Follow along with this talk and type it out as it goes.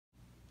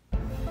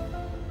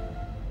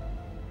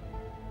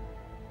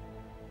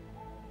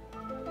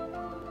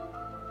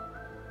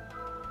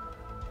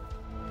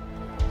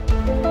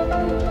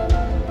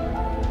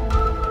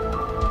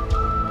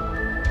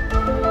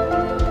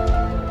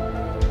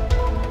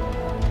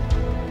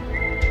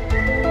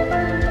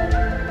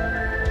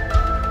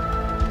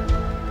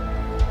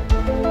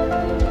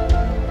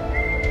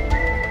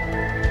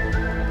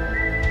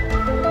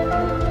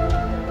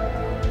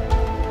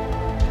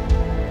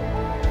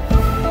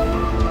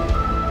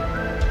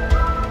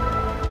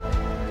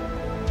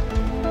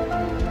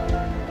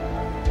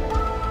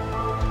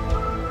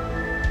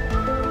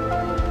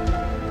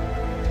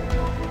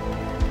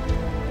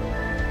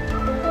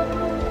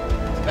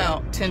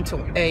10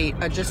 till 8.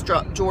 I just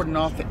dropped Jordan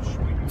off at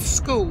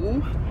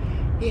school.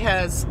 He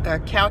has a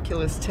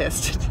calculus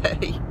test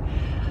today.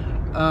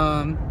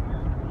 Of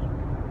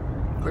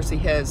course, he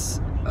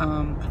has,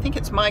 I think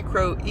it's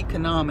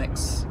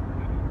microeconomics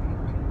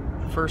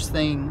first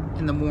thing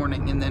in the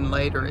morning, and then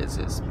later is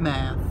his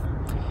math.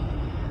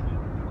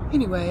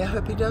 Anyway, I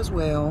hope he does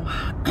well.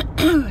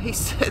 He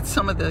said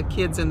some of the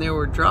kids in there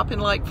were dropping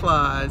like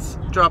flies,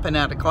 dropping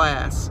out of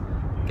class.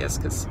 I guess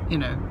because, you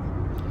know,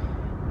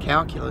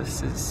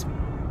 calculus is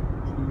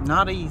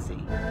not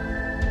easy.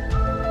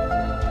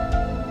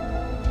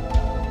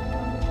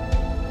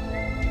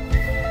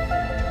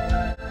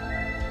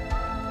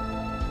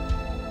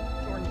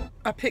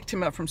 I picked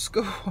him up from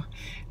school.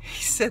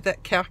 He said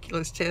that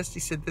calculus test, he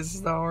said, this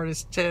is the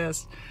hardest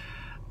test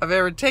I've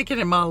ever taken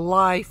in my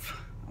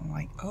life. I'm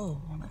like,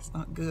 oh, well, that's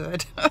not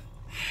good.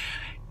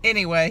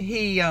 Anyway,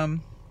 he,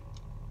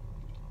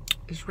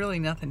 there's really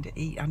nothing to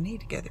eat. I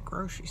need to go to the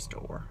grocery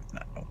store, and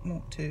I don't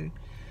want to.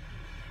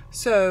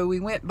 So we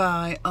went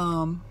by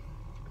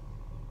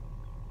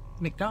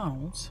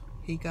McDonald's.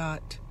 He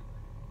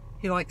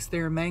likes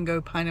their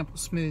mango pineapple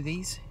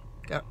smoothies.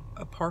 Got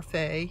a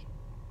parfait,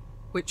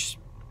 which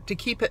to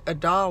keep it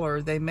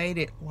 $1, they made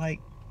it like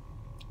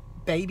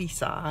baby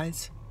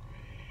size.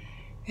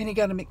 And he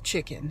got a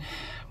McChicken.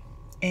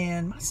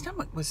 And my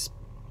stomach was,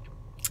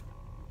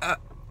 I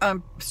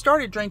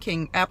started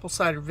drinking apple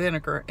cider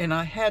vinegar, and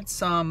I had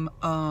some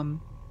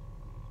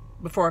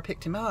before I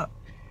picked him up,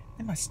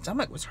 and my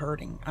stomach was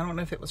hurting. I don't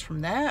know if it was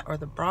from that or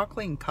the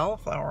broccoli and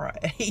cauliflower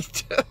I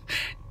ate.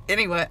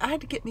 Anyway, I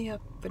had to get me a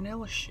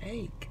vanilla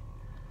shake.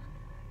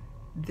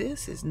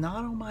 This is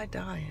not on my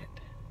diet,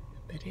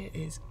 but it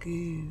is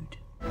good.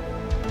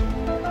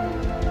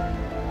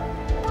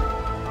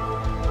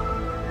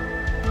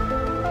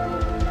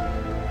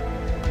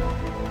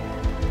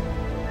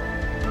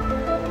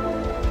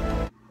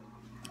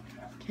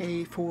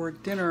 Okay, for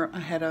dinner I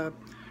had a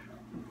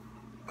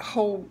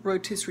whole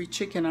rotisserie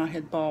chicken I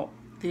had bought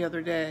the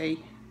other day,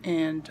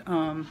 and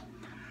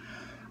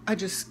I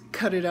just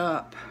cut it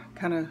up,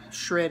 kind of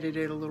shredded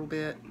it a little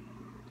bit.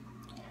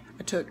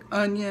 I took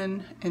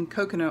onion and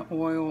coconut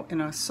oil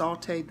and I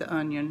sauteed the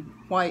onion,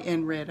 white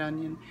and red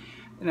onion.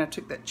 And I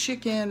took that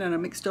chicken and I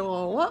mixed it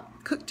all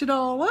up, cooked it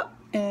all up,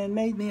 and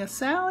made me a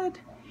salad.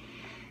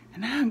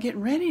 And now I'm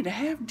getting ready to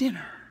have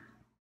dinner.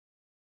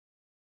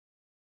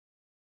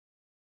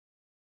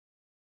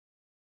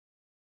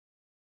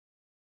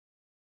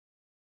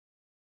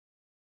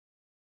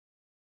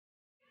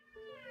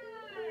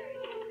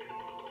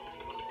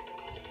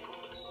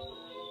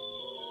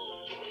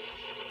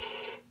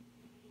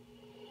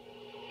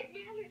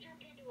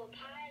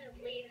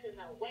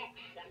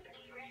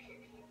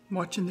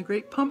 Watching The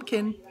Great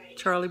Pumpkin,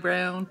 Charlie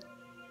Brown.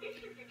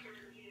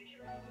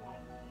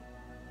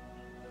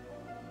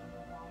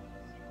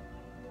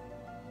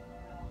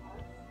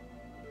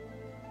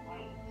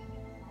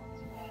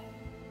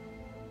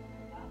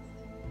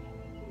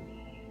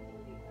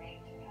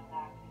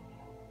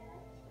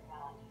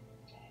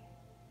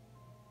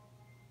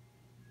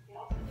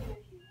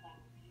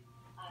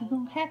 I'm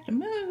gonna have to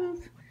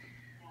move.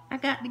 I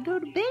got to go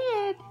to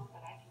bed.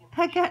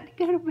 I got to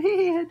go to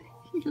bed.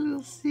 You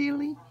little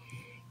silly.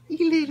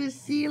 You little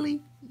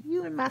silly.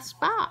 You in my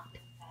spot.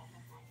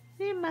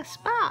 You're in my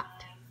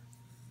spot.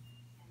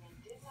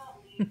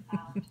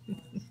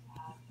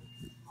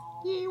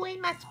 You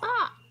in my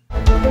spot.